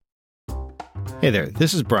Hey there,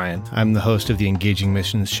 this is Brian. I'm the host of the Engaging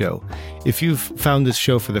Missions Show. If you've found this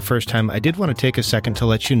show for the first time, I did want to take a second to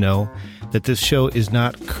let you know that this show is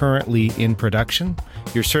not currently in production.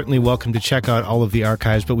 You're certainly welcome to check out all of the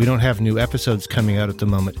archives, but we don't have new episodes coming out at the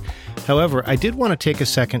moment. However, I did want to take a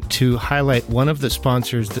second to highlight one of the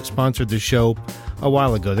sponsors that sponsored the show a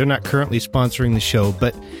while ago. They're not currently sponsoring the show,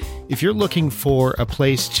 but if you're looking for a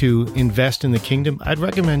place to invest in the kingdom, I'd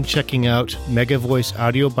recommend checking out Mega Voice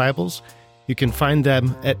Audio Bibles. You can find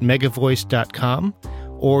them at megavoice.com,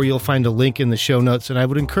 or you'll find a link in the show notes, and I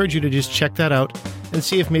would encourage you to just check that out and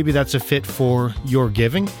see if maybe that's a fit for your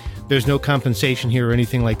giving. There's no compensation here or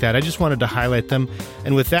anything like that. I just wanted to highlight them,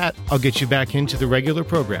 and with that, I'll get you back into the regular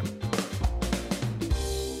program.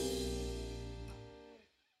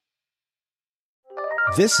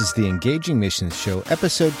 This is the Engaging Missions Show,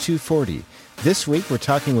 episode 240. This week, we're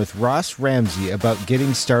talking with Ross Ramsey about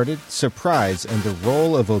getting started, surprise, and the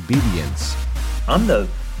role of obedience. I'm the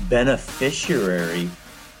beneficiary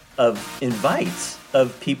of invites,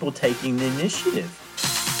 of people taking the initiative.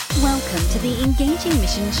 Welcome to the Engaging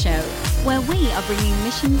Missions Show, where we are bringing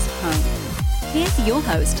missions home. Here's your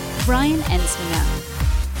host, Brian Ensminger.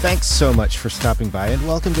 Thanks so much for stopping by, and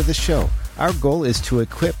welcome to the show. Our goal is to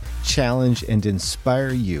equip, challenge, and inspire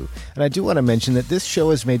you. And I do want to mention that this show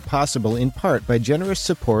is made possible in part by generous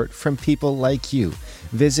support from people like you.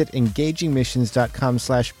 Visit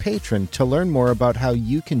engagingmissions.com/patron to learn more about how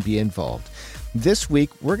you can be involved. This week,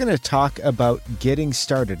 we're going to talk about getting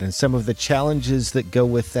started and some of the challenges that go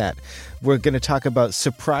with that. We're going to talk about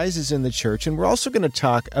surprises in the church, and we're also going to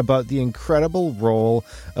talk about the incredible role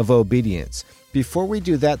of obedience. Before we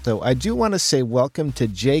do that, though, I do want to say welcome to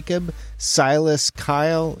Jacob, Silas,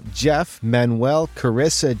 Kyle, Jeff, Manuel,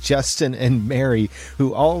 Carissa, Justin, and Mary,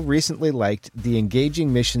 who all recently liked the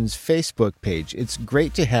Engaging Missions Facebook page. It's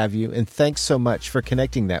great to have you, and thanks so much for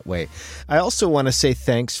connecting that way. I also want to say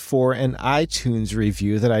thanks for an iTunes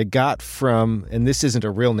review that I got from, and this isn't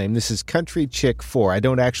a real name, this is Country Chick 4. I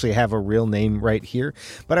don't actually have a real name right here,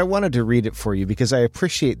 but I wanted to read it for you because I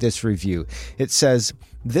appreciate this review. It says,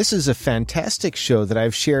 "This is a fantastic show that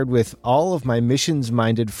I've shared with all of my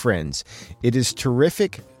missions-minded friends. It is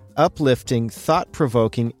terrific, uplifting,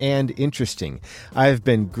 thought-provoking, and interesting. I have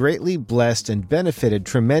been greatly blessed and benefited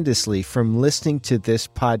tremendously from listening to this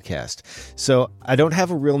podcast." So I don't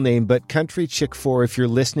have a real name, but Country Chick 4, if you're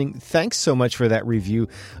listening, thanks so much for that review.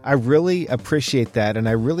 I really appreciate that, and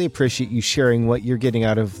I really appreciate you sharing what you're getting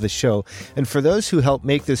out of the show. And for those who help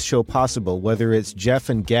make this show possible, whether it's Jeff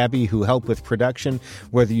and Gabby who help with production,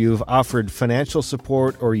 whether you've offered financial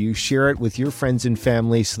support or you share it with your friends and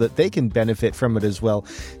family so that they can benefit from it as well,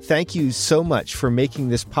 thank you so much for making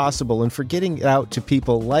this possible and for getting it out to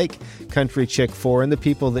people like Country Chick 4 and the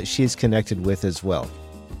people that she's connected with as well.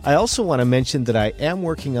 I also want to mention that I am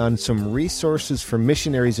working on some resources for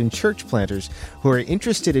missionaries and church planters who are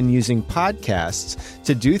interested in using podcasts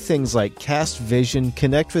to do things like cast vision,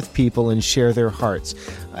 connect with people, and share their hearts.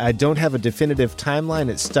 I don't have a definitive timeline.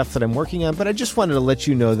 It's stuff that I'm working on, but I just wanted to let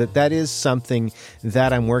you know that that is something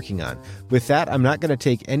that I'm working on. With that, I'm not going to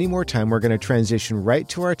take any more time. We're going to transition right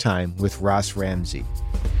to our time with Ross Ramsey.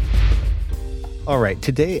 All right,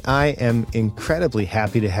 today I am incredibly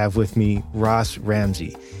happy to have with me Ross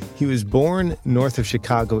Ramsey. He was born north of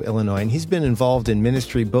Chicago, Illinois, and he's been involved in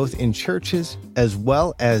ministry both in churches as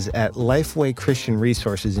well as at Lifeway Christian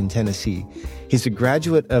Resources in Tennessee. He's a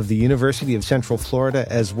graduate of the University of Central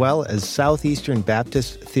Florida as well as Southeastern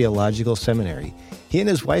Baptist Theological Seminary. He and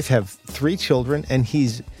his wife have 3 children, and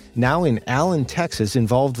he's now in Allen, Texas,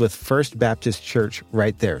 involved with First Baptist Church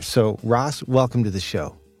right there. So, Ross, welcome to the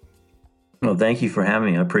show. Well, thank you for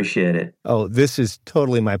having me. I appreciate it. Oh, this is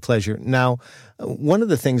totally my pleasure. Now, one of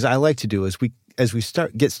the things I like to do is as we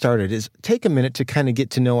get started is take a minute to kind of get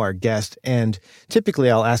to know our guest. And typically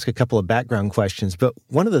I'll ask a couple of background questions. But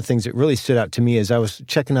one of the things that really stood out to me as I was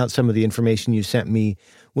checking out some of the information you sent me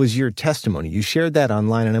was your testimony. You shared that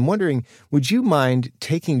online. And I'm wondering, would you mind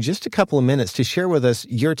taking just a couple of minutes to share with us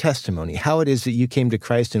your testimony, how it is that you came to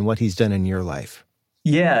Christ and what he's done in your life?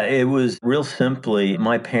 Yeah, it was real simply,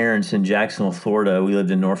 my parents in Jacksonville, Florida, we lived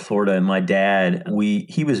in North Florida, and my dad,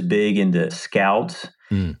 he was big into scouts,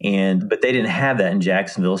 but they didn't have that in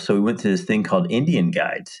Jacksonville, so we went to this thing called Indian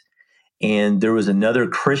Guides. And there was another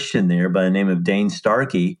Christian there by the name of Dane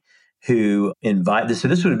Starkey who invited, so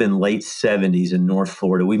this would have been late 70s in North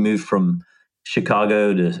Florida. We moved from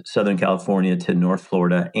Chicago to Southern California to North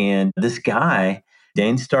Florida, and this guy,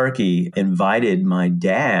 Dane Starkey, invited my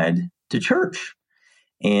dad to church.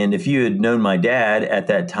 And if you had known my dad at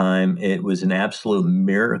that time, it was an absolute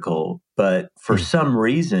miracle. But for some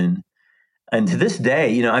reason, and to this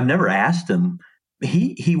day, I've never asked him,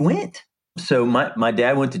 he went. So my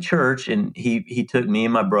dad went to church, and he took me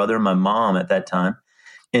and my brother and my mom at that time.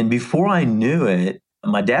 And before I knew it,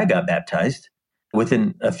 my dad got baptized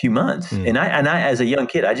within a few months. Mm. And I, as a young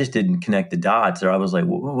kid, I just didn't connect the dots, or I was like,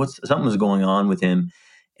 what's something was going on with him.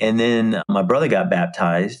 And then my brother got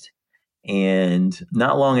baptized. And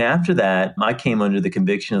not long after that, I came under the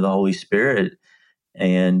conviction of the Holy Spirit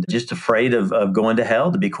and just afraid of going to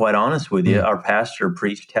hell, to be quite honest with you. Mm. Our pastor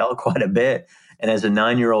preached hell quite a bit. And as a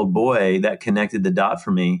 9-year-old boy, that connected the dot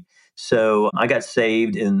for me. So I got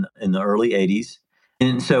saved in the early 80s.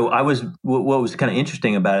 And so what was kind of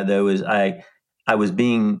interesting about it, though, is I was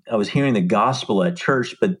hearing the gospel at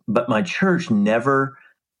church, but my church never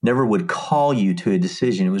would call you to a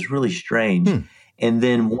decision. It was really strange. Hmm. And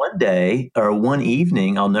then one day, or one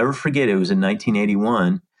evening, I'll never forget, it was in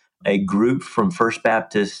 1981, a group from First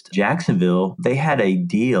Baptist Jacksonville, they had a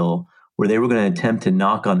deal where they were going to attempt to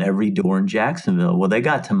knock on every door in Jacksonville. Well, they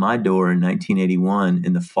got to my door in 1981,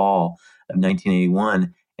 in the fall of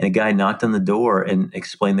 1981, and a guy knocked on the door and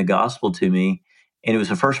explained the gospel to me. And it was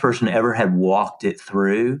the first person ever had walked it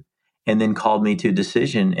through, and then called me to a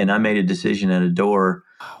decision. And I made a decision at a door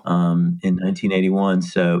in 1981.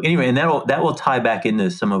 So anyway, and that will tie back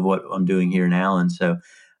into some of what I'm doing here in Allen. So,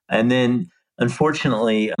 and then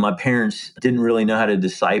unfortunately, my parents didn't really know how to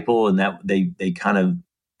disciple, and that they kind of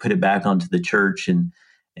put it back onto the church, and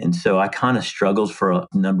so I kind of struggled for a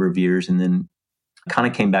number of years, and then kind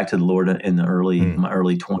of came back to the Lord in the my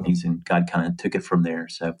early 20s, and God kind of took it from there.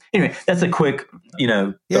 So anyway, that's a quick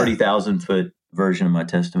 30,000 foot version of my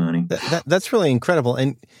testimony. That's really incredible.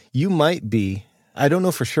 And you might be, I don't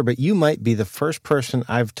know for sure, but you might be the first person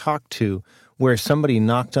I've talked to where somebody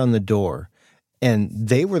knocked on the door and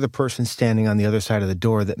they were the person standing on the other side of the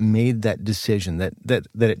door that made that decision, that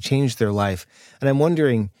it changed their life. And I'm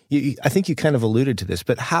wondering, I think you kind of alluded to this,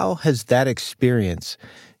 but how has that experience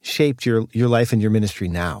shaped your life and your ministry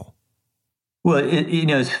now? Well,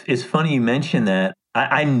 it's funny you mentioned that.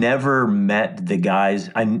 I never met the guys.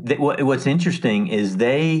 What's interesting is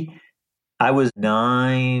I was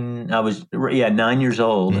 9 years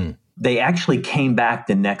old. Mm. They actually came back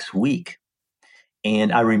the next week.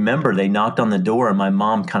 And I remember they knocked on the door and my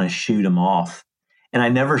mom kind of shooed them off. And I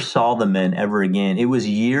never saw the men ever again. It was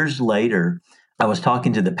years later. I was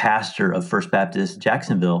talking to the pastor of First Baptist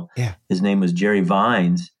Jacksonville. Yeah. His name was Jerry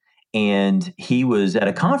Vines. And he was at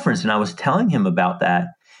a conference, and I was telling him about that.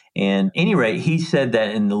 And at any rate, he said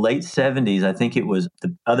that in the late 70s, I think it was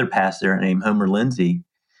the other pastor named Homer Lindsay,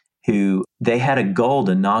 who they had a goal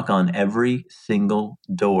to knock on every single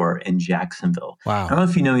door in Jacksonville. Wow. I don't know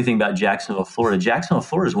if you know anything about Jacksonville, Florida. Jacksonville,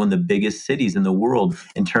 Florida is one of the biggest cities in the world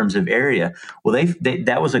in terms of area. Well,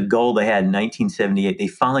 that was a goal they had in 1978. They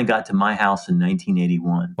finally got to my house in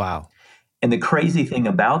 1981. Wow. And the crazy thing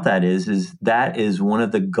about that is that is one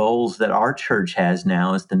of the goals that our church has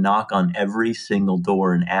now, is to knock on every single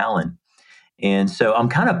door in Allen. And so I'm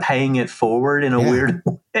kind of paying it forward in a weird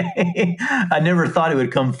way. I never thought it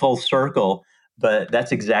would come full circle, but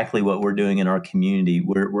that's exactly what we're doing in our community.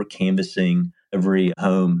 We're canvassing every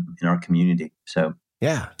home in our community. So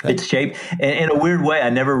yeah, it's shaped. And in a weird way,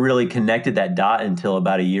 I never really connected that dot until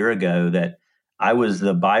about a year ago, that I was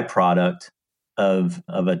the byproduct of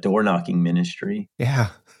a door knocking ministry. Yeah.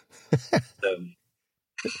 So,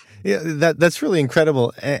 yeah, that's really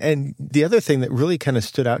incredible. And the other thing that really kind of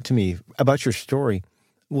stood out to me about your story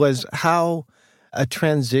was how a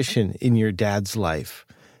transition in your dad's life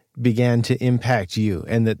began to impact you,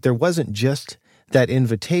 and that there wasn't just that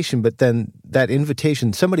invitation, but then that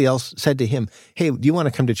invitation, somebody else said to him, hey, do you want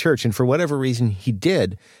to come to church? And for whatever reason, he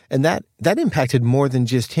did. And that impacted more than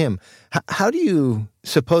just him. How do you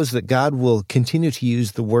suppose that God will continue to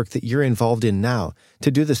use the work that you're involved in now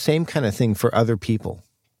to do the same kind of thing for other people?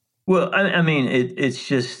 Well, I mean, it's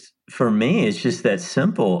just, for me, it's just that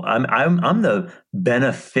simple. I'm the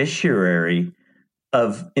beneficiary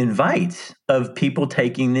of invites, of people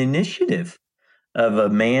taking the initiative, of a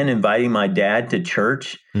man inviting my dad to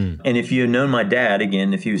church. And if you had known my dad,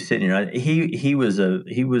 again, if he was sitting here, he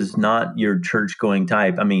was not your church going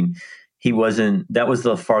type. I mean, he wasn't. That was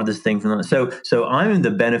the farthest thing from that. So I'm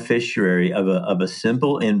the beneficiary of a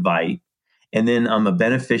simple invite, and then I'm a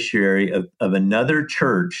beneficiary of another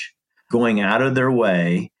church going out of their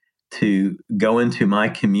way to go into my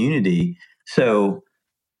community. So,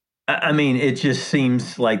 I mean, it just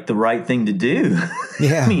seems like the right thing to do.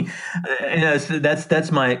 Yeah. I mean, so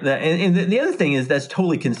that's my, and the other thing is that's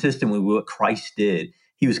totally consistent with what Christ did.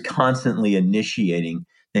 He was constantly initiating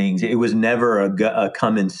things. It was never a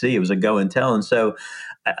come and see. It was a go and tell. And so,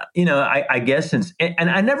 I guess, and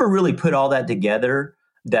I never really put all that together,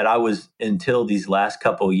 that I was, until these last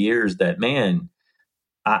couple of years, that, man,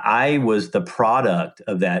 I was the product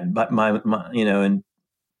of that. But and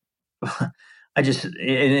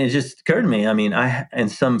it just occurred to me. I mean, in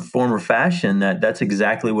some form or fashion, that's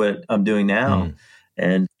exactly what I'm doing now.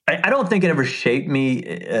 And I don't think it ever shaped me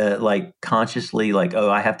like consciously, like, oh,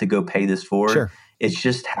 I have to go pay this forward. Sure. It's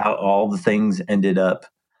just how all the things ended up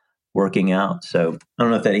working out. So I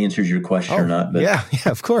don't know if that answers your question or not. But yeah,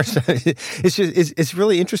 of course. It's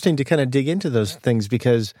really interesting to kind of dig into those things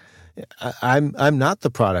because I'm not the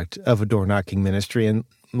product of a door knocking ministry, and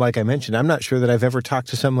like I mentioned, I'm not sure that I've ever talked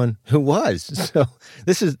to someone who was. So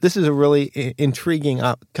this is a really intriguing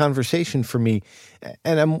conversation for me,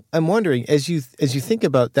 and I'm wondering as you think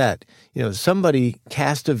about that, somebody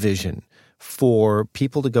cast a vision for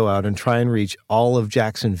people to go out and try and reach all of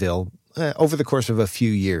Jacksonville over the course of a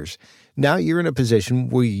few years. Now you're in a position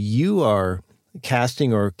where you are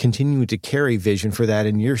casting or continuing to carry vision for that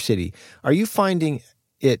in your city. Are you finding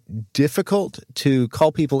it difficult to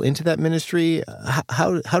call people into that ministry?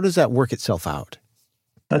 How does that work itself out?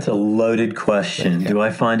 That's a loaded question. Do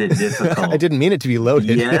I find it difficult? I didn't mean it to be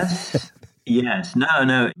loaded. Yes.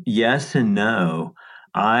 No. Yes and no.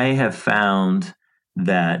 I have found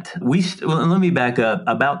that let me back up.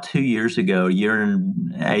 About 2 years ago, a year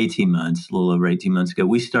and 18 months, a little over 18 months ago,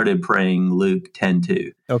 we started praying Luke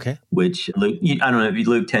 10:2. Okay. Which I don't know if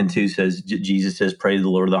Luke 10:2 says, Jesus says, pray to the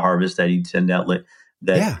Lord of the harvest that he'd send out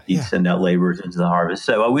send out laborers into the harvest.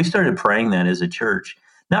 So we started praying that as a church,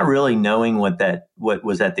 not really knowing what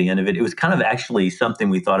was at the end of it. It was kind of actually something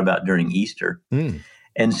we thought about during Easter.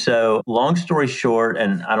 And so long story short,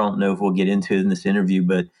 and I don't know if we'll get into it in this interview,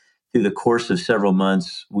 but through the course of several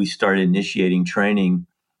months, we started initiating training.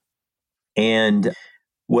 And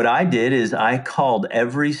what I did is I called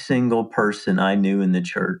every single person I knew in the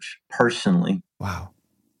church personally. Wow.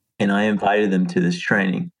 And I invited them to this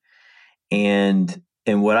training. And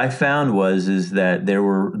what I found is that there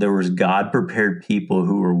was God prepared people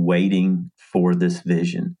who were waiting for this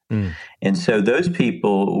vision. And so those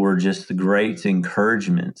people were just the great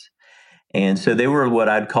encouragement. And so they were what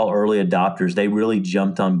I'd call early adopters. They really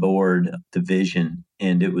jumped on board the vision,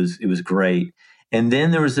 and it was great. And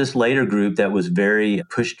then there was this later group that was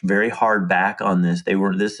pushed very hard back on this.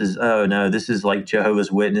 This is like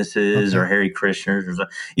Jehovah's Witnesses or Hare Krishnas,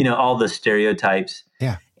 or all the stereotypes.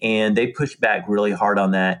 Yeah. And they pushed back really hard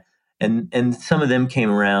on that. And some of them came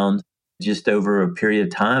around just over a period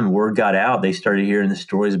of time. Word got out. They started hearing the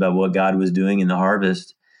stories about what God was doing in the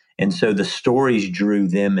harvest. And so the stories drew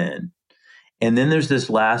them in. And then there's this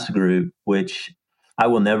last group, which I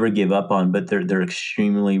will never give up on, but they're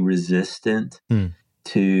extremely resistant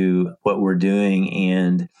to what we're doing.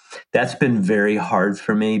 And that's been very hard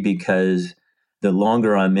for me because the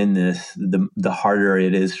longer I'm in this, the harder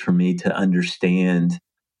it is for me to understand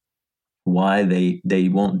why they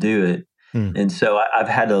won't do it. And so I've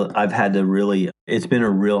had to really, it's been a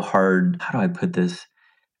real hard, how do I put this?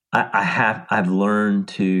 I've learned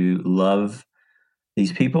to love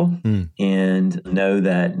these people and know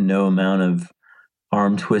that no amount of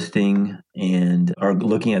arm twisting or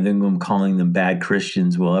looking at them and calling them bad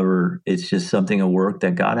Christians it's just something of work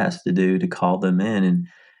that God has to do to call them in,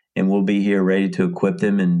 and we'll be here ready to equip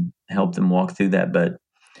them and help them walk through that.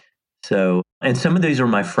 And some of these are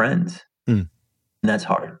my friends. And that's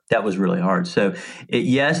hard. That was really hard. So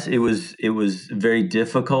it was very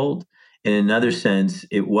difficult. In another sense,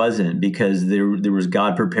 it wasn't, because there was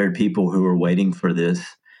God prepared people who were waiting for this.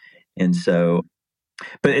 And so,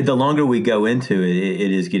 but the longer we go into it,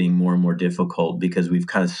 it is getting more and more difficult because we've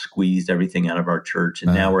kind of squeezed everything out of our church.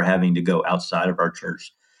 And now we're having to go outside of our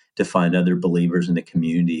church to find other believers in the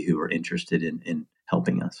community who are interested in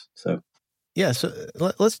helping us. So. Yeah, so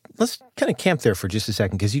let's kind of camp there for just a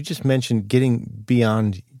second, because you just mentioned getting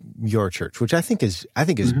beyond your church, which I think is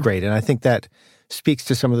great, and I think that speaks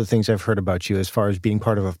to some of the things I've heard about you as far as being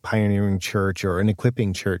part of a pioneering church or an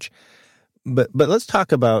equipping church. But let's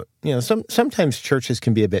talk about, sometimes churches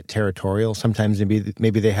can be a bit territorial. Sometimes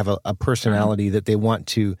maybe they have a personality that they want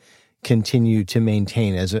to continue to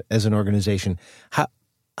maintain as an organization.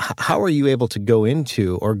 How are you able to go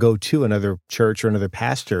into or go to another church or another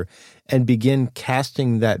pastor and begin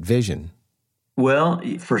casting that vision? Well,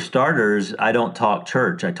 for starters, I don't talk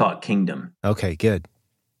church. I talk kingdom. Okay, good.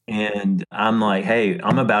 And I'm like, hey,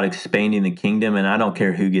 I'm about expanding the kingdom, and I don't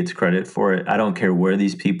care who gets credit for it. I don't care where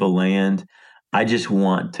these people land. I just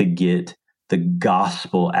want to get the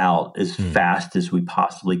gospel out as fast as we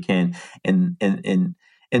possibly can. And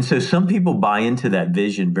so some people buy into that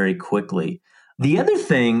vision very quickly. The other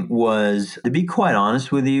thing was, to be quite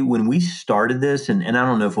honest with you, when we started this, and I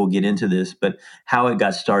don't know if we'll get into this, but how it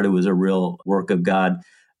got started was a real work of God.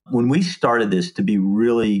 When we started this, to be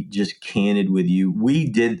really just candid with you,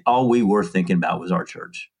 all we were thinking about was our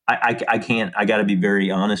church. I got to be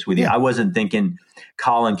very honest with you. Yeah. I wasn't thinking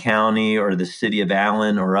Collin County or the city of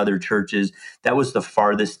Allen or other churches. That was the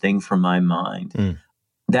farthest thing from my mind.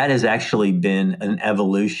 That has actually been an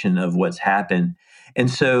evolution of what's happened. And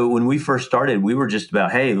so when we first started, we were just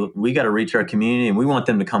about, hey, we got to reach our community and we want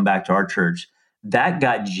them to come back to our church. That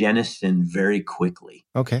got jettisoned very quickly.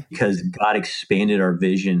 Okay. Because God expanded our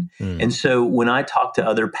vision. And so when I talk to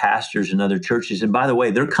other pastors and other churches, and by the way,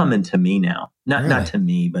 they're coming to me now, not to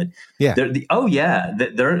me, but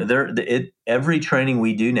every training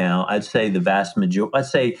we do now, I'd say the vast majority, I'd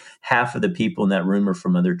say half of the people in that room are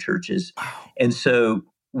from other churches. Wow. And so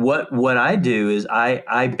what I do is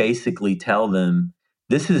I basically tell them,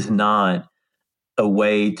 this is not a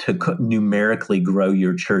way to numerically grow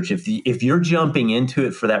your church. If you're jumping into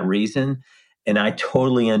it for that reason, and I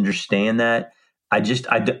totally understand that, I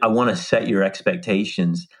want to set your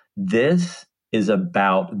expectations. This is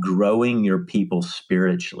about growing your people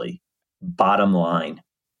spiritually, bottom line.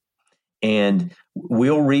 And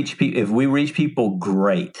we'll reach people. If we reach people,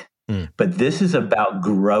 great. But this is about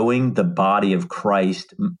growing the body of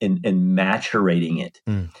Christ and maturating it.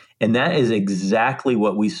 And that is exactly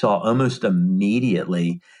what we saw almost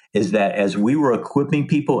immediately, is that as we were equipping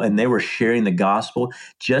people and they were sharing the gospel,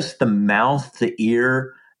 just the mouth to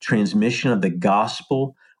ear transmission of the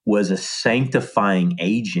gospel was a sanctifying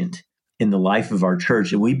agent in the life of our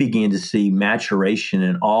church. And we began to see maturation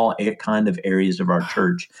in all kind of areas of our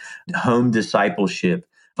church, home discipleship,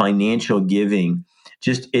 financial giving.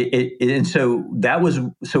 And so that was,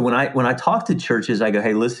 so when I talk to churches, I go,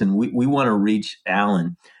 hey, listen, we want to reach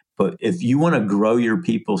Allen, but if you want to grow your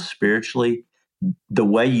people spiritually, the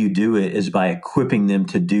way you do it is by equipping them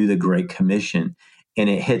to do the Great Commission, and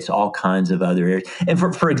it hits all kinds of other areas. And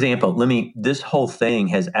for example, this whole thing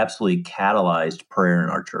has absolutely catalyzed prayer in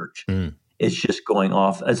our church. It's just going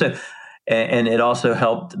off. And it also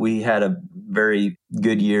helped. We had a very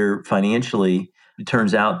good year financially. It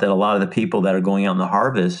turns out that a lot of the people that are going out in the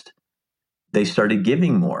harvest, they started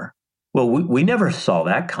giving more. Well, we never saw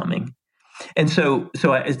that coming. And so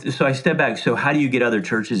I step back. So how do you get other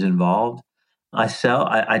churches involved? I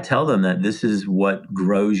tell them that this is what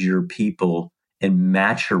grows your people and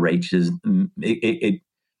maturates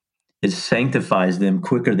it sanctifies them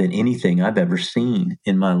quicker than anything I've ever seen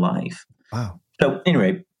in my life. Wow. So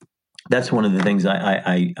anyway, that's one of the things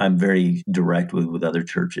I'm very direct with other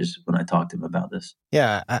churches when I talk to them about this.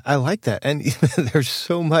 Yeah, I like that. And there's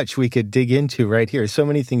so much we could dig into right here. So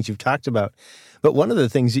many things you've talked about. But one of the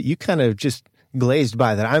things that you kind of just glazed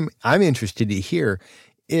by that I'm interested to hear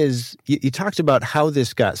is you talked about how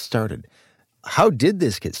this got started. How did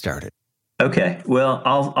this get started? Okay. Well,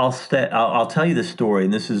 I'll tell you the story,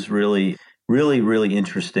 and this is really, really, really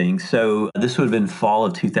interesting. So this would have been fall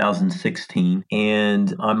of 2016,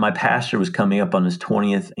 and my pastor was coming up on his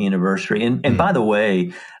 20th anniversary. And by the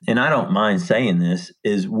way, and I don't mind saying this,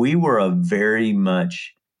 is we were a very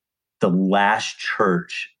much the last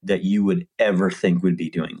church that you would ever think would be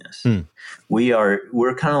doing this.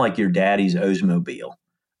 We're kind of like your daddy's Oldsmobile.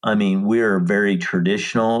 I mean, we're very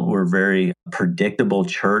traditional. We're a very predictable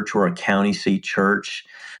church. We're a county seat church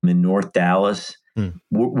in North Dallas.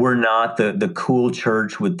 We're not the cool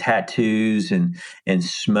church with tattoos and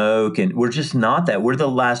smoke, and we're just not that. We're the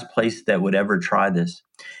last place that would ever try this.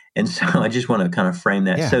 And so I just want to kind of frame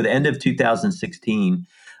that. Yeah. So the end of 2016,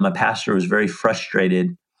 my pastor was very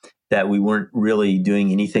frustrated that we weren't really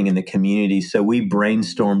doing anything in the community. So we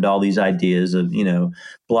brainstormed all these ideas of,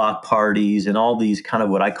 block parties and all these kind of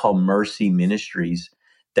what I call mercy ministries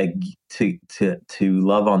that to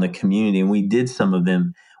love on the community. And we did some of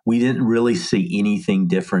them. We didn't really see anything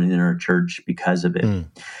different in our church because of it.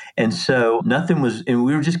 And so and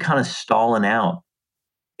we were just kind of stalling out.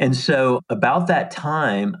 And so about that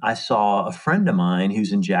time, I saw a friend of mine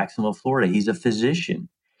who's in Jacksonville, Florida. He's a physician.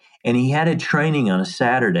 And he had a training on a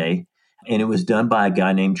Saturday, and it was done by a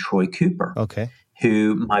guy named Troy Cooper,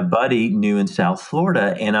 who my buddy knew in South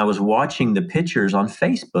Florida. And I was watching the pictures on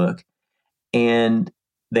Facebook, and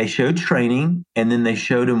they showed training, and then they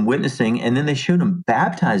showed him witnessing, and then they showed him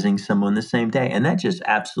baptizing someone the same day. And that just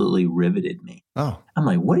absolutely riveted me. Oh, I'm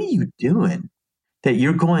like, what are you doing? That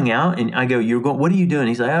you're going out? And I go, what are you doing?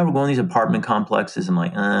 He's like, we're going to these apartment complexes. I'm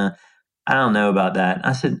like, I don't know about that.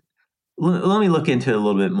 I said, let me look into it a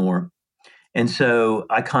little bit more. And so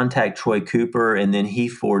I contact Troy Cooper, and then he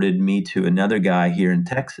forwarded me to another guy here in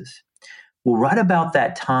Texas. Well, right about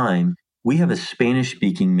that time, we have a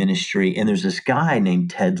Spanish-speaking ministry, and there's this guy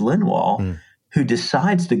named Ted Linwall who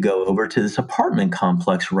decides to go over to this apartment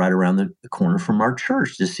complex right around the corner from our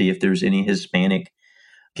church to see if there's any Hispanic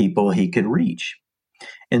people he could reach.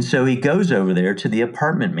 And so he goes over there to the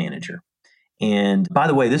apartment manager. And by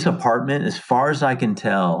the way, this apartment, as far as I can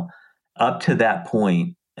tell, up to that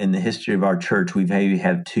point in the history of our church, we've maybe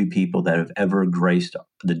had 2 people that have ever graced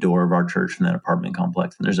the door of our church from that apartment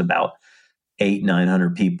complex. And there's about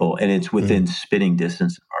 800-900 people, and it's within spitting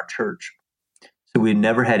distance of our church. So we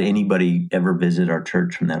never had anybody ever visit our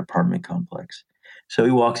church from that apartment complex. So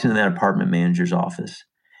he walks into that apartment manager's office,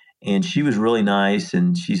 and she was really nice.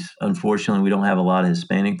 And unfortunately, we don't have a lot of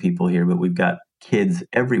Hispanic people here, but we've got kids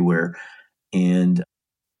everywhere. And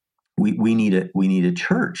we need a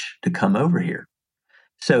church to come over here.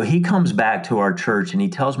 So he comes back to our church and he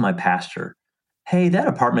tells my pastor, hey, that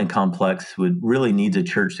apartment complex really needs a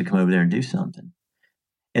church to come over there and do something.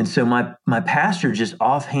 And so my pastor just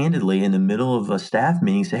offhandedly in the middle of a staff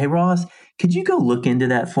meeting said, hey, Ross, could you go look into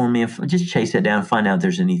that for me and just chase that down and find out if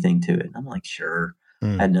there's anything to it? And I'm like, sure.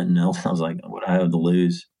 I had nothing else. I was like, what I have to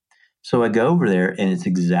lose? So I go over there and it's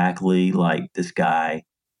exactly like this guy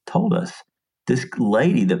told us. This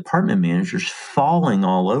lady, the apartment manager's falling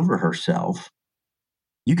all over herself.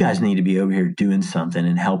 You guys need to be over here doing something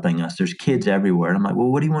and helping us. There's kids everywhere. And I'm like, well,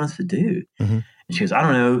 what do you want us to do? And she goes, I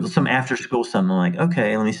don't know, some after school something. I'm like,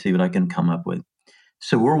 okay, let me see what I can come up with.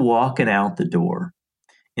 So we're walking out the door,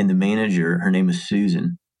 and the manager, her name is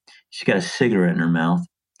Susan, she's got a cigarette in her mouth,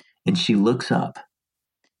 and she looks up.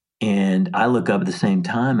 And I look up at the same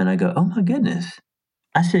time, and I go, oh, my goodness.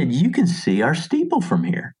 I said, you can see our steeple from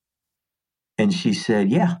here. And she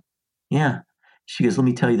said, yeah. She goes, let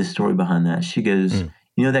me tell you the story behind that. She goes,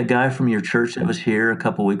 you know that guy from your church that was here a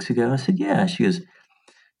couple weeks ago? I said, yeah. She goes,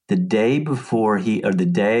 the day before he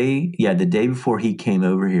came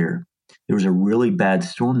over here, there was a really bad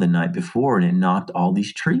storm the night before, and it knocked all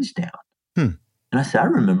these trees down. And I said, I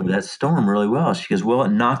remember that storm really well. She goes, well,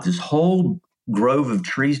 it knocked this whole grove of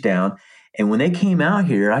trees down. And when they came out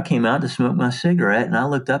here, I came out to smoke my cigarette, and I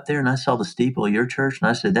looked up there and I saw the steeple of your church, and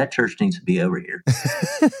I said, that church needs to be over here.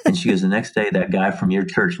 And she goes, the next day, that guy from your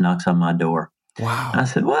church knocks on my door. Wow. And I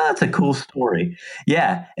said, well, that's a cool story.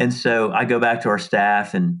 Yeah. And so I go back to our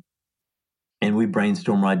staff and we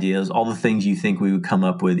brainstorm ideas, all the things you think we would come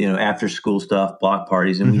up with, after school stuff, block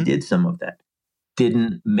parties. And we did some of that.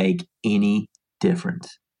 Didn't make any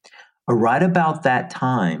difference. Right about that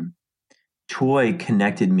time, Troy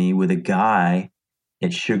connected me with a guy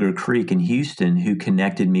at Sugar Creek in Houston who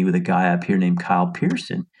connected me with a guy up here named Kyle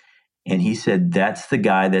Pearson. And he said, that's the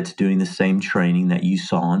guy that's doing the same training that you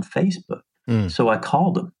saw on Facebook. So I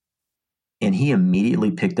called him, and he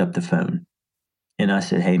immediately picked up the phone. And I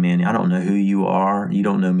said, hey, man, I don't know who you are. You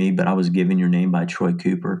don't know me, but I was given your name by Troy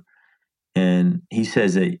Cooper. And he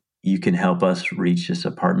says that you can help us reach this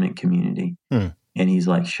apartment community. And he's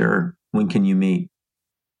like, sure. When can you meet?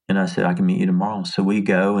 And I said, I can meet you tomorrow. So we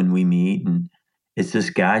go and we meet, and it's this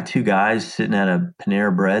guy, 2 guys sitting at a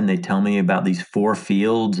Panera Bread, and they tell me about these 4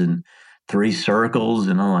 fields and 3 circles.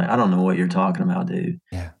 And I'm like, I don't know what you're talking about, dude.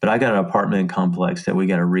 Yeah. But I got an apartment complex that we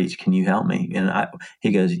got to reach. Can you help me? And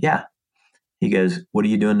he goes, yeah. He goes, what are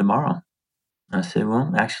you doing tomorrow? I said,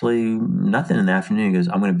 well, actually nothing in the afternoon. He goes,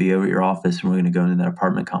 I'm going to be over at your office, and we're going to go into that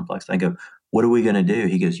apartment complex. I go, what are we going to do?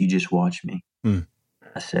 He goes, you just watch me.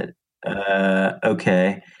 I said,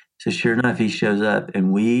 okay. So sure enough, he shows up,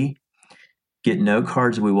 and we get note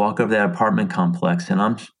cards. We walk over that apartment complex, and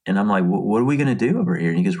I'm like, what are we going to do over here?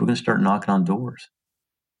 And he goes, we're going to start knocking on doors.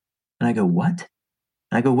 And I go, what?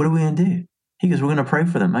 And I go, what are we going to do? He goes, we're going to pray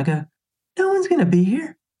for them. I go, no one's going to be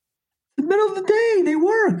here. In the middle of the day, they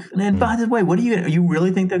work. And then, by the way, you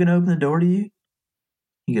really think they're going to open the door to you?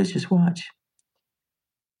 He goes, just watch.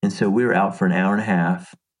 And so we were out for an hour and a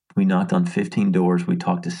half. We knocked on 15 doors. We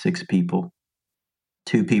talked to 6 people.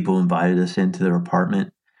 2 people invited us into their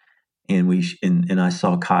apartment. And I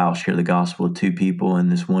saw Kyle share the gospel with 2 people,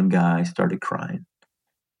 and this one guy started crying.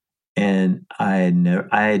 And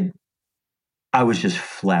I was just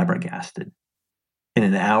flabbergasted. In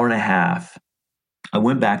an hour and a half, I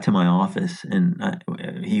went back to my office, and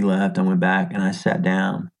he left. I went back and I sat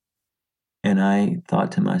down, and I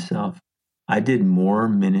thought to myself, I did more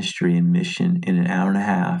ministry and mission in an hour and a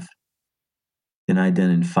half than I'd done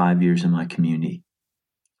in 5 years in my community.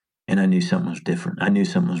 And I knew something was different. I knew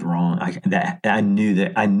something was wrong.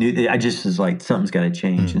 I just was like, something's got to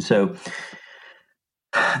change. And so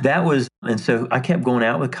so I kept going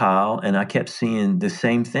out with Kyle, and I kept seeing the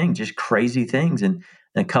same thing, just crazy things. And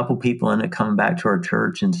a couple people ended up coming back to our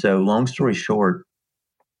church. And so long story short,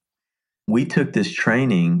 we took this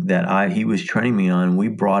training that he was training me on, and we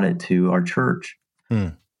brought it to our church.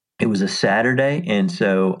 It was a Saturday. And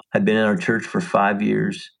so I'd been in our church for 5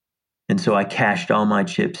 years. And so I cashed all my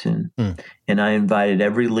chips in, and I invited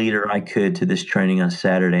every leader I could to this training on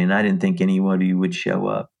Saturday, and I didn't think anybody would show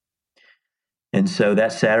up. And so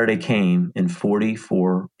that Saturday came, and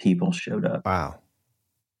 44 people showed up. Wow.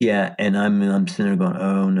 Yeah, and I'm sitting there going,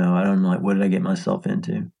 oh no, I don't know, like, what did I get myself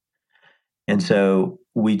into? And so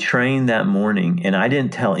we trained that morning, and I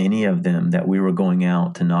didn't tell any of them that we were going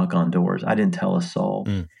out to knock on doors. I didn't tell a soul.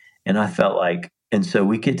 And I felt like, and so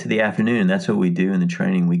we get to the afternoon, and that's what we do in the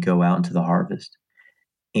training. We go out into the harvest.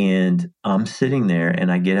 And I'm sitting there,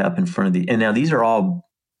 and I get up in front of and now these are all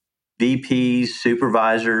VPs,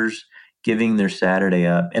 supervisors giving their Saturday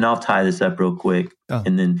up. And I'll tie this up real quick.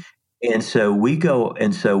 And so we go,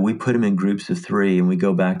 and so we put them in groups of 3, and we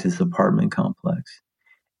go back to this apartment complex.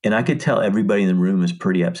 And I could tell everybody in the room was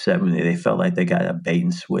pretty upset when they felt like they got a bait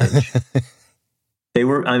and switch. They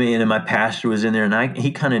were, and my pastor was in there, and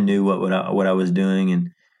he kind of knew what I was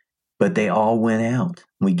doing, but they all went out.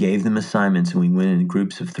 We gave them assignments, and we went in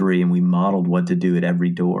groups of 3, and we modeled what to do at every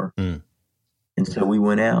door. And so we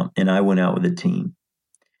went out, and I went out with a team,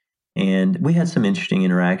 and we had some interesting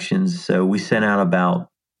interactions. So we sent out about,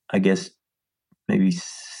 I guess, maybe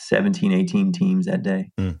 17, 18 teams that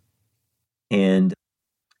day. And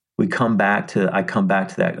I come back to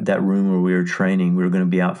that room where we were training. We were going to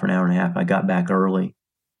be out for an hour and a half. I got back early,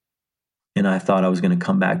 and I thought I was going to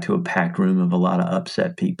come back to a packed room of a lot of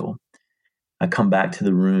upset people. I come back to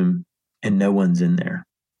the room, and no one's in there.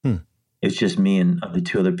 It's just me and the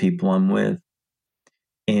 2 other people I'm with.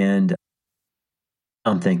 And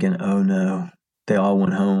I'm thinking, oh no, they all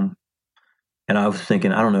went home. And I was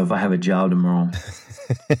thinking, I don't know if I have a job tomorrow.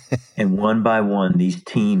 And one by one, these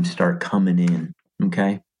teams start coming in,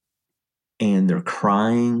 okay? And they're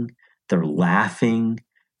crying, they're laughing,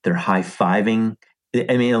 they're high-fiving.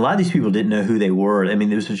 I mean, a lot of these people didn't know who they were. I mean,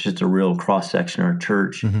 this was just a real cross-section of our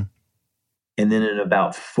church. And then in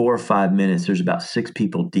about 4 or 5 minutes, there's about 6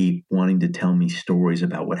 people deep wanting to tell me stories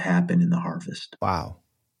about what happened in the harvest. Wow.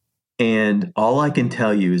 And all I can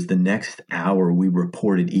tell you is the next hour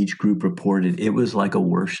each group reported, it was like a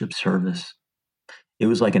worship service. It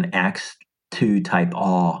was like an Acts 2 type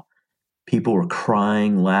awe. People were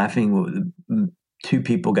crying, laughing. 2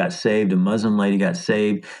 people got saved. A Muslim lady got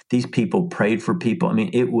saved. These people prayed for people. I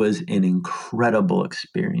mean, it was an incredible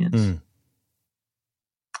experience.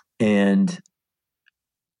 And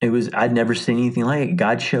I'd never seen anything like it.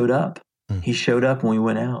 God showed up. He showed up when we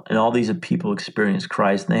went out, and all these people experienced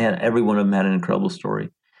Christ, and every one of them had an incredible story.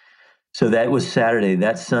 So that was Saturday.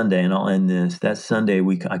 That Sunday, and I'll end this. That Sunday,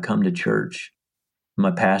 I come to church.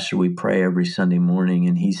 My pastor, we pray every Sunday morning,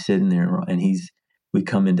 and he's sitting there, and we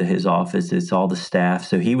come into his office. It's all the staff.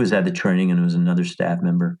 So he was at the training, and it was another staff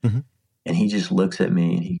member. And he just looks at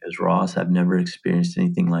me, and he goes, Ross, I've never experienced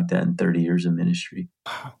anything like that in 30 years of ministry.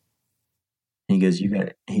 Wow. He goes, you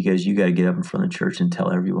got to get up in front of the church and tell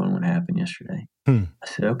everyone what happened yesterday. I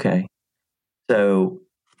said, okay. So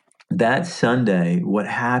that Sunday, what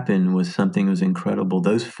happened was something that was incredible.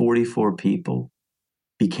 Those 44 people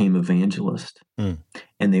became evangelists, and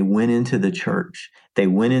they went into the church. They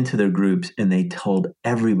went into their groups, and they told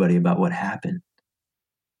everybody about what happened.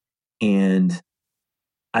 And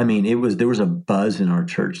I mean, there was a buzz in our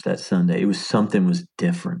church that Sunday. Something was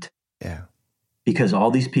different. Yeah. Because all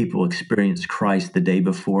these people experienced Christ the day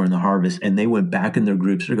before in the harvest, and they went back in their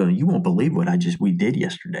groups. They're going, you won't believe what we did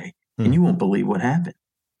yesterday, and you won't believe what happened.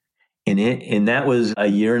 And that was a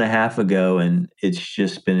year and a half ago, and it's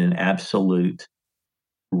just been an absolute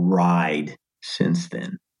ride since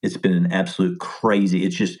then. It's been an absolute crazy.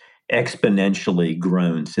 It's just exponentially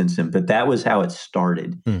grown since then. But that was how it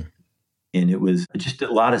started. And it was just a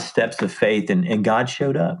lot of steps of faith, and God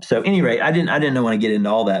showed up. So anyway, I didn't want to get into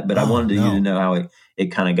all that, but I wanted you to know how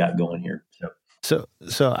it kind of got going here. So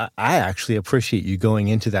I actually appreciate you going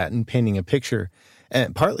into that and painting a picture,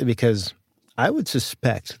 and partly because I would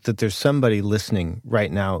suspect that there's somebody listening right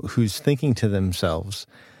now who's thinking to themselves,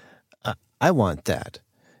 I want that.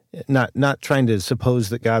 Not trying to suppose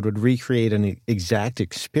that God would recreate an exact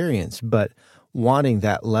experience, but wanting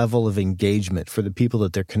that level of engagement for the people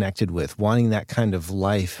that they're connected with, wanting that kind of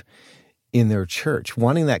life in their church,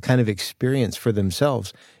 wanting that kind of experience for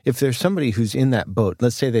themselves. If there's somebody who's in that boat,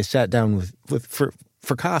 let's say they sat down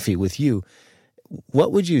for coffee with you,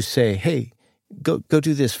 what would you say? Hey, go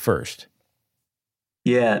do this first.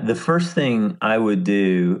 Yeah, the first thing I would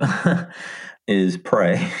do is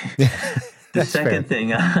pray. The second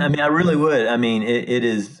thing, I really would. I mean, it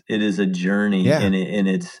is a journey, and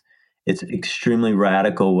it's extremely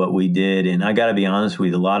radical what we did. And I got to be honest with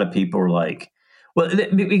you, a lot of people are like, well,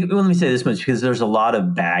 let me say this much, because there's a lot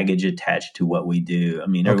of baggage attached to what we do. I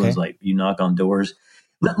mean, everyone's like, you knock on doors.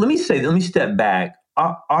 Let me step back.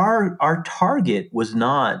 our target was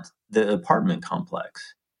not the apartment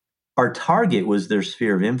complex. Our target was their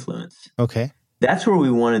sphere of influence. Okay. That's where we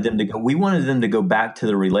wanted them to go. We wanted them to go back to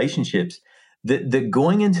the relationships. The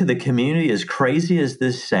going into the community, as crazy as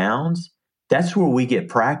this sounds, that's where we get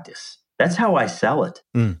practice. That's how I sell it.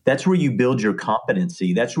 That's where you build your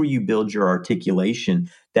competency. That's where you build your articulation.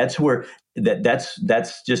 That's where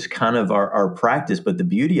that's just kind of our practice. But the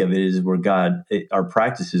beauty of it is where our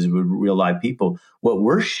practice is with real live people. What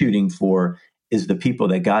we're shooting for is the people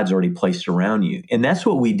that God's already placed around you. And that's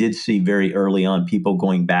what we did see very early on, people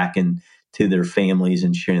going back and to their families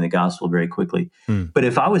and sharing the gospel very quickly. But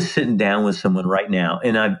if I was sitting down with someone right now,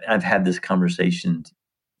 and I've had this conversation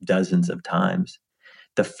dozens of times,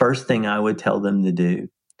 the first thing I would tell them to do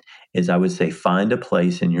is I would say, find a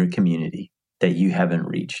place in your community that you haven't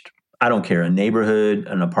reached. I don't care, a neighborhood,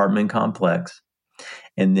 an apartment complex.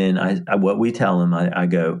 And then what we tell them, I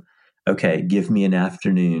go, okay, give me an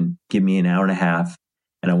afternoon, give me an hour and a half,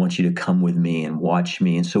 and I want you to come with me and watch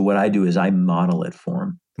me. And so what I do is I model it for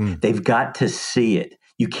them. They've got to see it.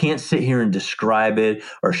 You can't sit here and describe it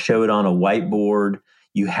or show it on a whiteboard.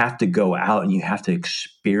 You have to go out and you have to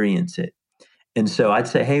experience it. And so I'd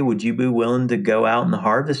say, hey, would you be willing to go out in the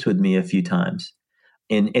harvest with me a few times?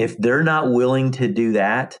 And if they're not willing to do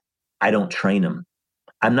that, I don't train them.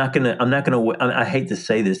 I hate to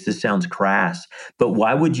say this sounds crass, but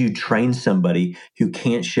why would you train somebody who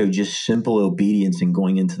can't show just simple obedience in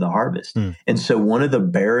going into the harvest? And so one of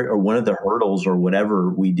the hurdles or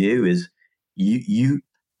whatever we do is you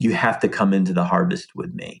have to come into the harvest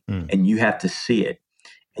with me and you have to see it.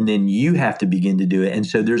 And then you have to begin to do it. And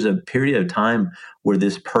so there's a period of time where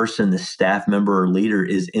this person, the staff member or leader,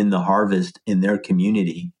 is in the harvest in their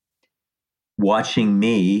community watching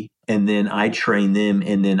me. And then I train them,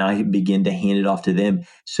 and then I begin to hand it off to them.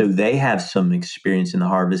 So they have some experience in the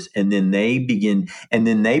harvest, and then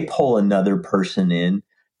they pull another person in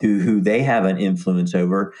who they have an influence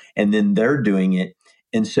over, and then they're doing it.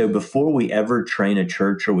 And so before we ever train a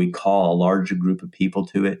church or we call a larger group of people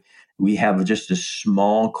to it, we have just a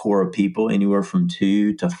small core of people, anywhere from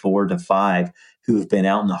 2 to 4 to 5, who have been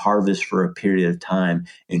out in the harvest for a period of time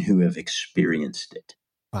and who have experienced it.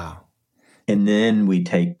 Wow. And then we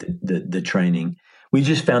take the training. We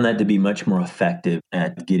just found that to be much more effective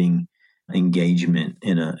at getting engagement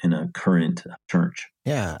in a current church.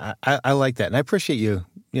 Yeah, I like that. And I appreciate you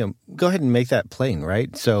go ahead and make that plain,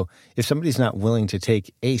 right? So if somebody's not willing to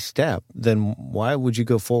take a step, then why would you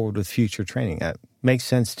go forward with future training? That makes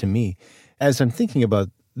sense to me. As I'm thinking about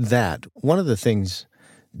that, one of the things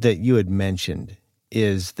that you had mentioned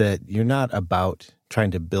is that you're not about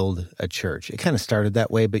trying to build a church. It kind of started that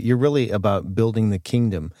way, but you're really about building the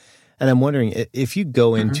kingdom. And I'm wondering, if you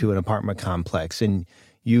go into an apartment complex and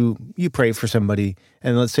you pray for somebody,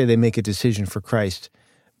 and let's say they make a decision for Christ,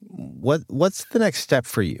 what's the next step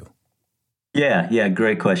for you? Yeah,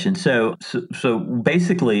 great question. So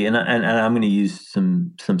basically, and I'm going to use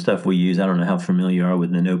some stuff we use. I don't know how familiar you are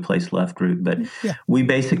with the No Place Left group, but we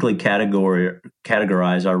basically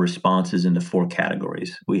categorize our responses into 4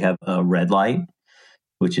 categories. We have a red light,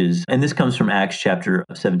 which is, and this comes from Acts chapter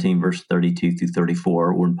 17, verse 32 through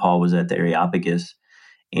 34, when Paul was at the Areopagus,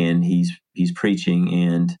 and he's preaching,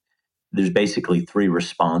 and there's basically 3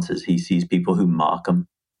 responses. He sees people who mock him,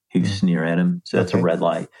 who sneer at him. So that's a red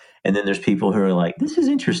light. And then there's people who are like, this is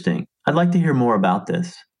interesting. I'd like to hear more about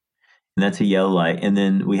this. And that's a yellow light. And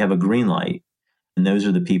then we have a green light. And those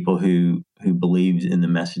are the people who believed in the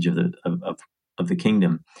message of the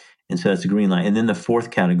kingdom. And so that's a green light. And then the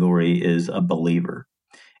 4th category is a believer.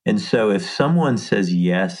 And so if someone says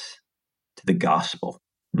yes to the gospel,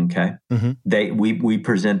 okay, we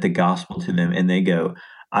present the gospel to them, and they go,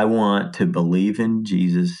 I want to believe in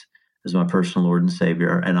Jesus as my personal Lord and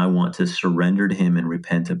Savior, and I want to surrender to him and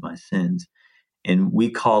repent of my sins. And we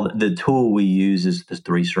call the tool we use is the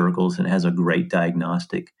 3 circles, and it has a great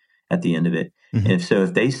diagnostic at the end of it. And so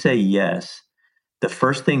if they say yes, the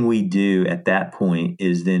first thing we do at that point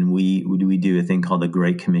is then we do a thing called the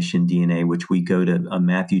Great Commission DNA, which we go to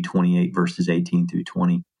Matthew 28, verses 18 through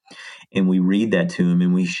 20. And we read that to them,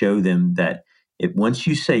 and we show them that once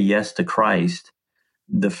you say yes to Christ,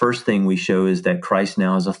 the first thing we show is that Christ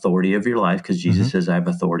now has authority over your life, because Jesus says, I have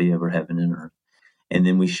authority over heaven and earth. And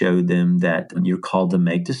then we showed them that you're called to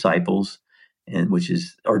make disciples,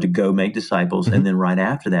 or to go make disciples. And then right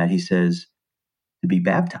after that, he says to be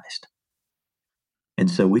baptized.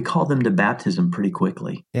 And so we call them to baptism pretty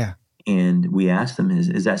quickly. Yeah. And we ask them,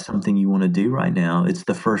 is that something you want to do right now? It's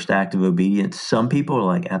the first act of obedience. Some people are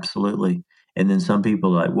like, absolutely. And then some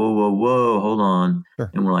people are like, whoa, hold on.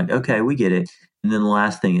 Sure. And we're like, okay, we get it. And then the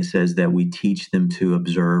last thing it says that we teach them to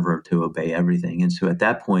observe or to obey everything. And so at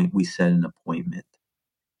that point, we set an appointment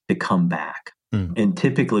to come back. And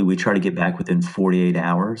typically we try to get back within 48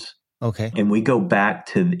 hours. Okay. And we go back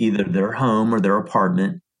to either their home or their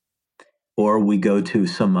apartment, or we go to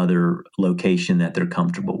some other location that they're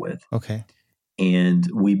comfortable with. Okay. And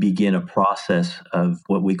we begin a process of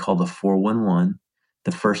what we call the 411.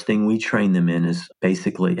 The first thing we train them in is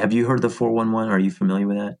basically, have you heard the 411? Are you familiar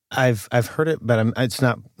with that? I've heard it, but it's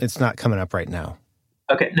not coming up right now.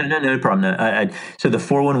 Okay, no problem. No, so the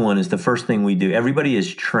 411 is the first thing we do. Everybody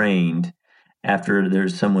is trained after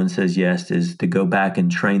someone says yes, is to go back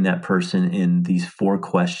and train that person in these 4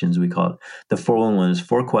 questions. We call it the 411 is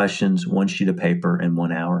 4 questions, 1 sheet of paper, and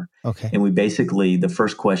 1 hour. Okay. And we basically, the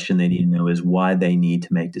first question they need to know is why they need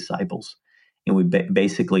to make disciples. And we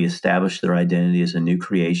basically establish their identity as a new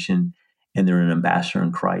creation, and they're an ambassador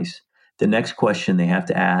in Christ. The next question they have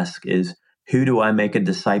to ask is, who do I make a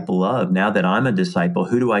disciple of? Now that I'm a disciple,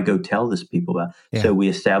 who do I go tell this people about? Yeah. So we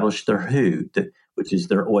establish their who, which is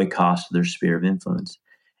their oikos, their sphere of influence.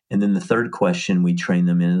 And then the third question we train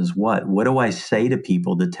them in is what? What do I say to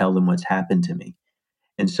people to tell them what's happened to me?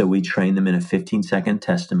 And so we train them in a 15-second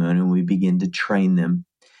testimony, and we begin to train them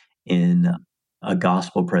in a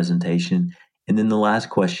gospel presentation. And then the last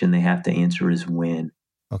question they have to answer is when.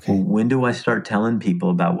 Okay. Well, when do I start telling people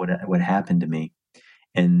about what happened to me?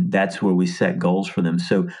 And that's where we set goals for them.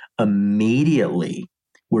 So immediately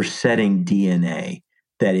we're setting DNA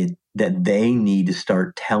that they need to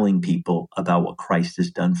start telling people about what Christ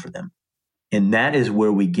has done for them. And that is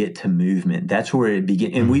where we get to movement. That's where it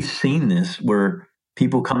begins. And we've seen this where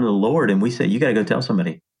people come to the Lord and we say, you got to go tell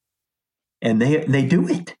somebody. And they do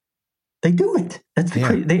it. They do it. That's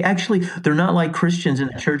they're not like Christians in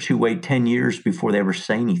the church who wait 10 years before they ever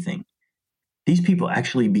say anything. These people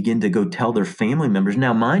actually begin to go tell their family members.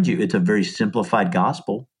 Now, mind you, it's a very simplified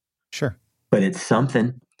gospel. Sure. But it's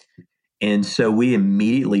something. And so we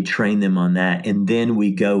immediately train them on that. And then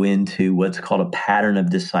we go into what's called a pattern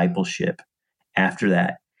of discipleship after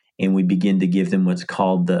that. And we begin to give them what's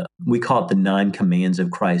called we call it the 9 commands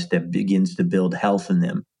of Christ that begins to build health in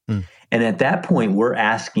them. And at that point, we're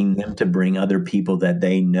asking them to bring other people that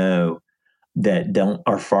they know that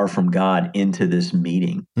are far from God into this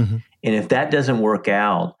meeting. Mm-hmm. And if that doesn't work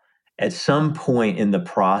out, at some point in the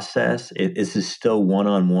process, this is still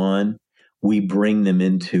one-on-one, we bring them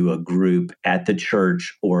into a group at the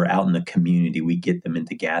church or out in the community. We get them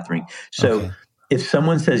into gathering. So if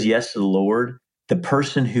someone says yes to the Lord, the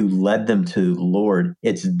person who led them to the Lord,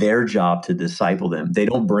 it's their job to disciple them. They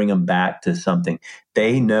don't bring them back to something.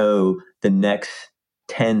 They know the next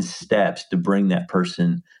 10 steps to bring that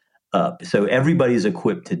person up. So everybody's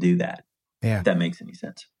equipped to do that. Yeah. If that makes any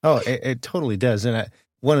sense. Oh, it totally does. And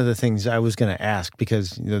one of the things I was going to ask,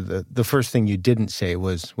 because the first thing you didn't say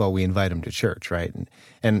was, well, we invite them to church, right?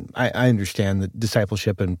 And I understand the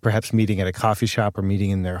discipleship and perhaps meeting at a coffee shop or meeting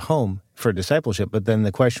in their home for discipleship. But then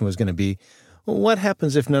the question was going to be, well, what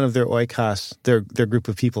happens if none of their oikos, their group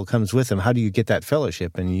of people, comes with them? How do you get that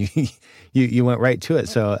fellowship? And you went right to it.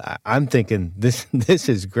 So I'm thinking this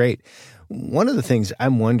is great. One of the things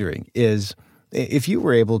I'm wondering is if you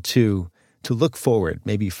were able to look forward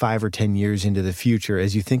maybe 5 or 10 years into the future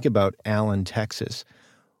as you think about Allen, Texas,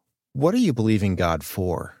 what are you believing God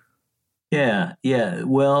for? Yeah.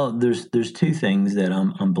 Well, there's 2 things that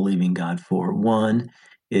I'm believing God for. One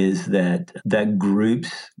is that groups,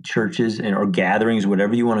 churches, or gatherings,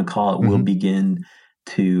 whatever you want to call it, will begin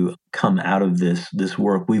to come out of this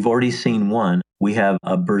work. We've already seen one. We have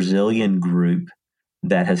a Brazilian group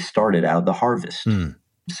that has started out of the harvest.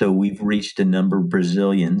 So we've reached a number of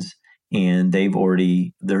Brazilians, and they've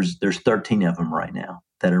already, there's 13 of them right now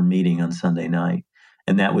that are meeting on Sunday night.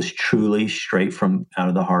 And that was truly straight from out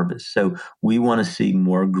of the harvest. So we want to see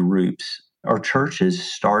more groups. Our churches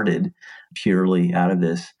started purely out of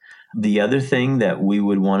this. The other thing that we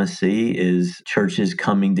would want to see is churches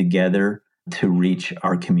coming together to reach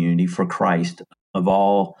our community for Christ. Of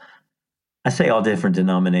all, I say all different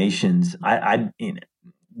denominations.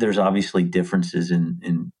 There's obviously differences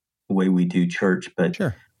in the way we do church, but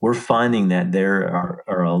sure. We're finding that there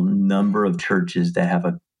are a number of churches that have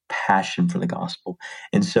a passion for the gospel.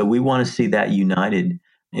 And so we want to see that united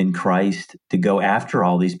in Christ to go after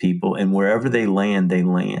all these people, and wherever they land, they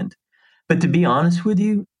land. But to be honest with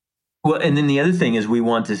you, well, and then the other thing is we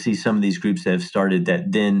want to see some of these groups that have started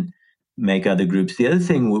that then make other groups. The other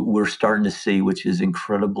thing we're starting to see, which is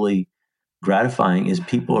incredibly gratifying, is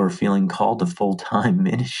people are feeling called to full-time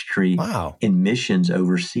ministry in missions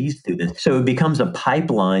overseas through this. So it becomes a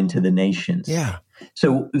pipeline to the nations. Yeah.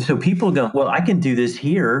 So people go, well, I can do this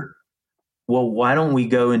here. well, why don't we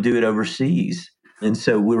go and do it overseas? And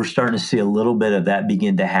so we were starting to see a little bit of that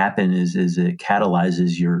begin to happen as it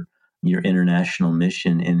catalyzes your international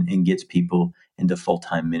mission and gets people into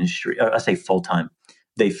full-time ministry. I say full-time.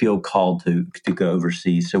 They feel called to go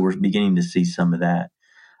overseas. So we're beginning to see some of that.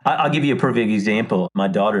 I'll give you a perfect example. My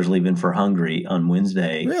daughter's leaving for Hungary on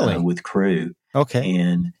Wednesday with Cru. Okay.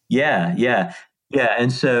 And yeah.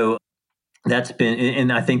 And so that's been,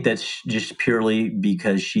 and I think that's just purely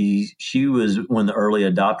because she was one of the early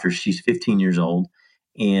adopters. She's 15 years old,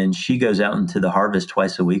 and she goes out into the harvest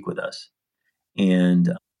twice a week with us.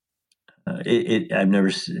 And I've never,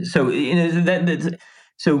 so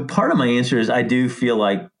so part of my answer is I do feel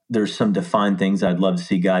like there's some defined things I'd love to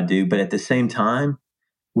see God do, but at the same time,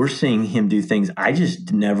 we're seeing him do things I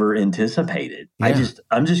just never anticipated. Yeah.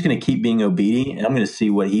 I'm just going to keep being obedient, and I'm going to see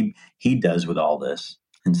what he does with all this.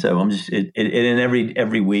 And so I'm just, and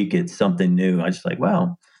every week it's something new. I just like,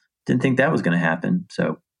 wow, didn't think that was going to happen.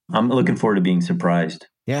 So I'm looking forward to being surprised.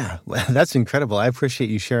 Yeah, well, that's incredible. I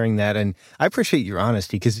appreciate you sharing that. And I appreciate your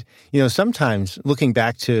honesty because, sometimes looking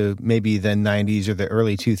back to maybe the 90s or the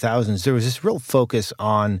early 2000s, there was this real focus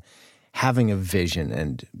on having a vision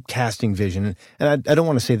and casting vision. And I don't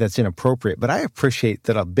want to say that's inappropriate, but I appreciate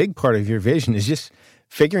that a big part of your vision is just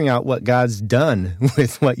figuring out what God's done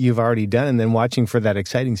with what you've already done and then watching for that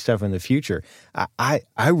exciting stuff in the future. I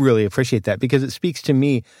really appreciate that because it speaks to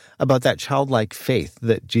me about that childlike faith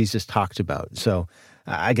that Jesus talked about. So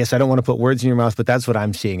I guess I don't want to put words in your mouth, but that's what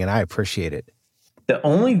I'm seeing, and I appreciate it. The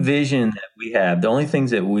only vision that we have, the only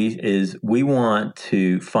things that we want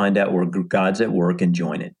to find out where God's at work and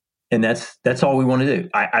join it. And that's all we want to do.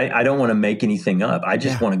 I don't want to make anything up. I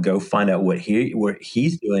just want to go find out what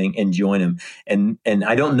he's doing and join him. And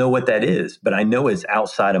I don't know what that is, but I know it's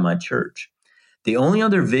outside of my church. The only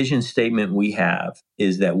other vision statement we have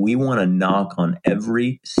is that we want to knock on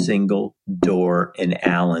every single door in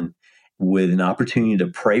Allen with an opportunity to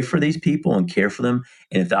pray for these people and care for them.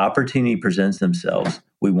 And if the opportunity presents themselves,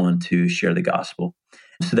 we want to share the gospel.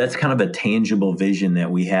 So that's kind of a tangible vision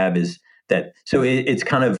that we have is that. So it's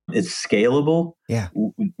scalable. Yeah.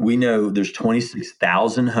 We know there's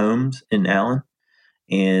 26,000 homes in Allen,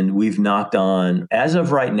 and we've knocked on, as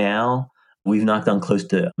of right now, we've knocked on close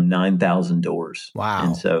to 9,000 doors. Wow.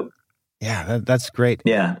 And so, yeah, that's great.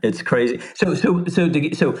 Yeah, it's crazy.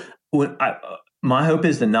 My hope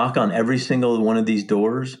is to knock on every single one of these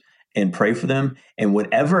doors and pray for them. And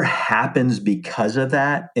whatever happens because of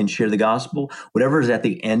that and share the gospel, whatever is at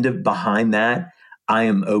the end of behind that, I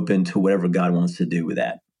am open to whatever God wants to do with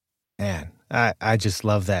that. Man, I just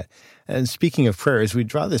love that. And speaking of prayer, as we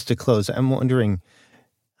draw this to close, I'm wondering,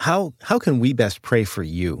 how can we best pray for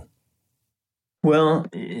you? Well,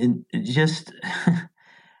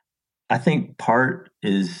 I think part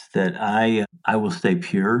is that I will stay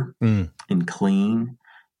pure and clean,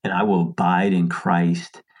 and I will abide in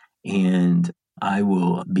Christ, and I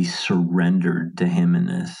will be surrendered to him in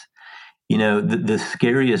this. The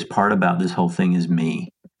scariest part about this whole thing is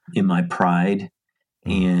me in my pride,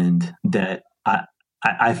 and that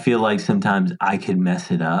I feel like sometimes I could mess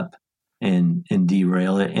it up and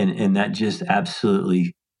derail it, and that just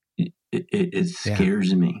absolutely it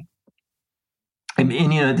scares me.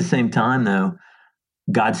 And at the same time, though,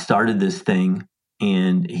 God started this thing,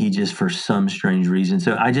 and he just, for some strange reason.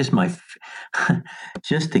 So I just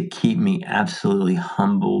just to keep me absolutely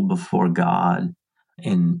humble before God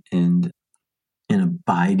and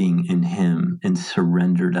abiding in him and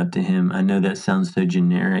surrendered up to him. I know that sounds so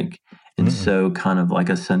generic and so kind of like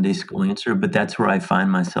a Sunday school answer, but that's where I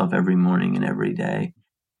find myself every morning and every day.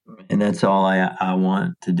 And that's all I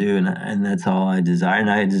want to do, and that's all I desire.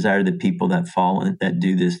 And I desire the people that that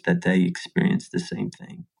do this, that they experience the same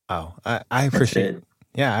thing. Oh, I appreciate it.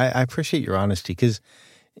 Yeah, I appreciate your honesty because,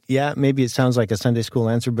 maybe it sounds like a Sunday school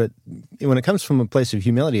answer, but when it comes from a place of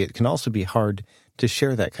humility, it can also be hard to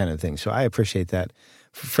share that kind of thing. So I appreciate that.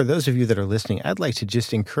 For those of you that are listening, I'd like to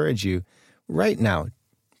just encourage you right now,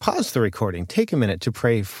 pause the recording, take a minute to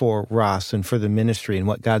pray for Ross and for the ministry and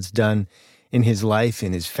what God's done in his life,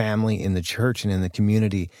 in his family, in the church, and in the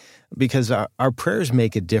community, because our prayers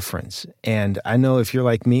make a difference. And I know if you're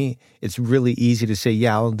like me, it's really easy to say,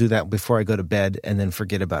 I'll do that before I go to bed and then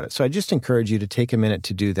forget about it. So I just encourage you to take a minute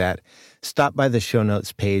to do that. Stop by the show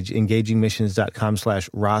notes page,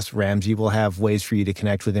 engagingmissions.com/Ross Ramsey. We'll have ways for you to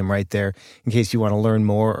connect with him right there in case you want to learn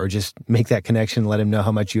more or just make that connection, let him know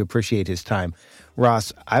how much you appreciate his time.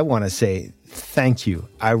 Ross, I want to say thank you.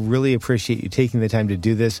 I really appreciate you taking the time to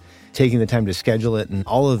do this, taking the time to schedule it, and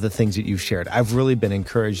all of the things that you've shared. I've really been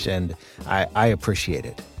encouraged, and I appreciate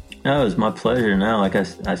it. No, it's my pleasure. Now, like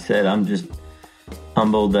I said, I'm just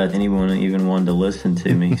humbled that anyone even wanted to listen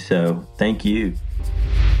to me. So thank you.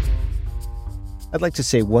 I'd like to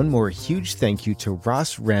say one more huge thank you to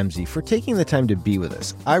Ross Ramsey for taking the time to be with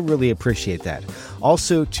us. I really appreciate that.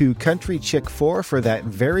 Also to Country Chick 4 for that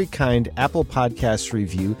very kind Apple Podcasts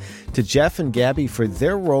review, to Jeff and Gabby for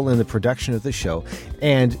their role in the production of the show,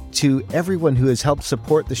 and to everyone who has helped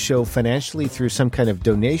support the show financially through some kind of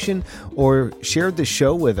donation or shared the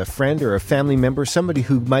show with a friend or a family member, somebody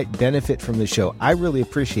who might benefit from the show. I really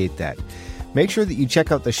appreciate that. Make sure that you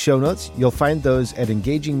check out the show notes. You'll find those at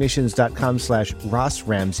engagingmissions.com/Ross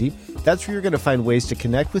Ramsey. That's where you're going to find ways to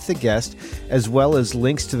connect with the guest, as well as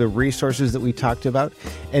links to the resources that we talked about.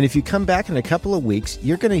 And if you come back in a couple of weeks,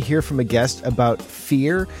 you're going to hear from a guest about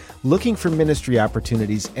fear, looking for ministry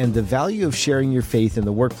opportunities, and the value of sharing your faith in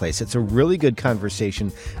the workplace. It's a really good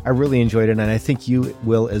conversation. I really enjoyed it, and I think you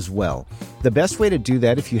will as well. The best way to do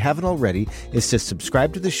that, if you haven't already, is to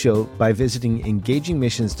subscribe to the show by visiting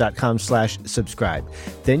engagingmissions.com/subscribe.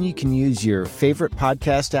 Then you can use your favorite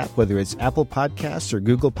podcast app, whether it's Apple Podcasts or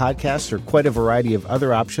Google Podcasts or quite a variety of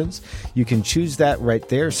other options. You can choose that right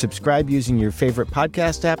there. Subscribe using your favorite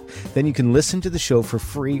podcast app. Then you can listen to the show for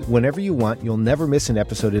free whenever you want. You'll never miss an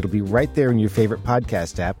episode. It'll be right there in your favorite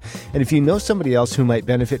podcast app. And if you know somebody else who might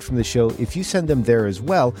benefit from the show, if you send them there as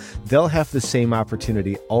well, they'll have the same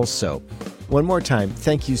opportunity also. One more time,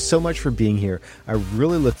 thank you so much for being here. I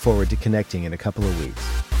really look forward to connecting in a couple of weeks.